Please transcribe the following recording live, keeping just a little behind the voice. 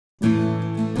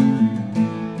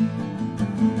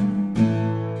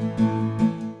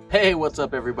Hey, what's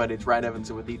up everybody? It's Ryan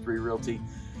Evanson with E3 Realty,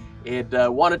 and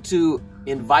wanted to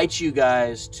invite you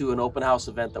guys to an open house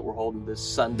event that we're holding this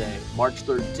Sunday, March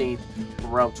 13th,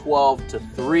 from around 12 to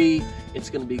 3.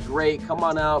 It's going to be great. Come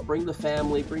on out, bring the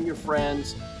family, bring your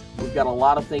friends. We've got a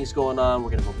lot of things going on. We're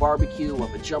going to have a barbecue, we'll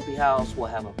have a jumpy house, we'll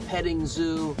have a petting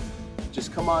zoo.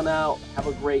 Just come on out, have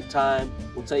a great time.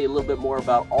 We'll tell you a little bit more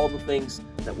about all the things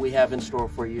that we have in store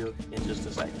for you in just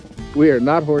a second. We are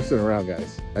not horsing around,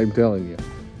 guys. I'm telling you.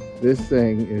 This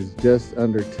thing is just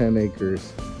under 10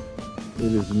 acres.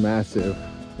 It is massive.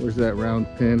 Where's that round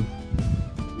pin?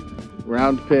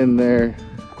 Round pin there.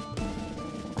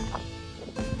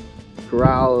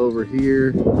 Corral over here.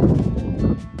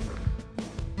 And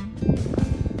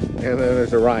then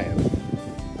there's Orion.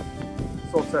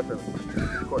 Sold separately,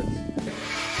 of course.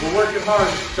 We're working hard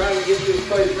trying to get this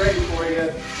place ready for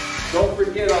you. Don't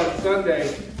forget on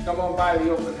Sunday, come on by the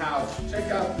open house.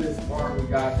 Check out this barn. We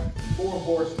got 4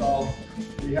 horse stalls.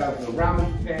 We have the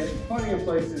round pen, plenty of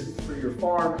places for your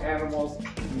farm animals.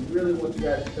 We really want you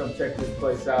guys to come check this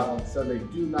place out on Sunday.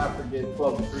 Do not forget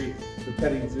 12 to 3, the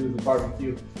petting zoo, the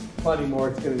barbecue, plenty more.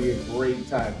 It's going to be a great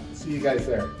time. See you guys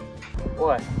there.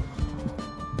 Boy.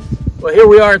 Well, here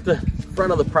we are at the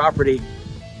front of the property.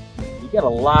 You got a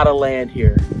lot of land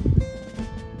here.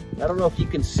 I don't know if you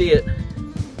can see it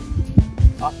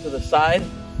off to the side,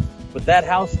 but that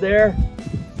house there,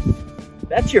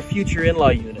 that's your future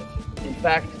in-law unit. In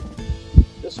fact,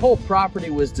 this whole property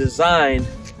was designed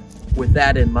with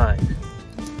that in mind.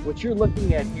 What you're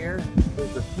looking at here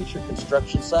is the future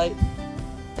construction site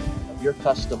of your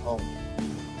custom home.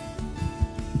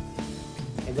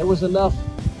 And there was enough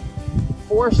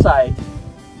foresight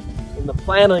in the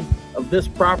planning of this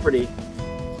property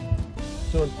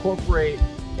to incorporate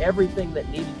everything that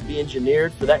needed to be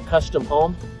engineered for that custom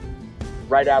home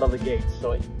right out of the gate.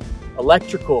 So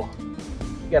electrical,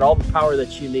 you got all the power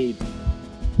that you need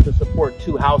to support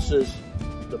 2 houses,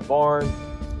 the barn,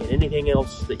 and anything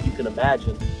else that you can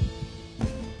imagine.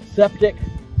 Septic,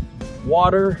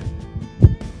 water,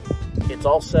 it's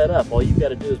all set up. All you've got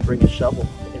to do is bring a shovel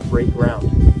and break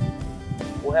ground.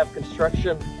 We'll have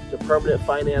construction to permanent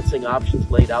financing options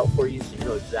laid out for you so you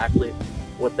know exactly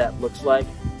what that looks like.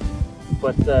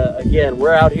 But again,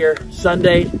 we're out here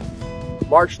Sunday,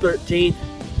 March 13th.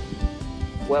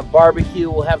 We'll have barbecue,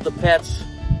 we'll have the pets,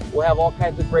 we'll have all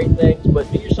kinds of great things.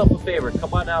 But do yourself a favor,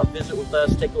 come on out, visit with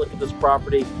us, take a look at this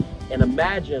property, and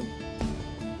imagine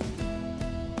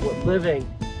what living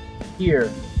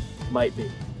here might be.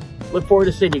 Look forward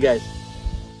to seeing you guys.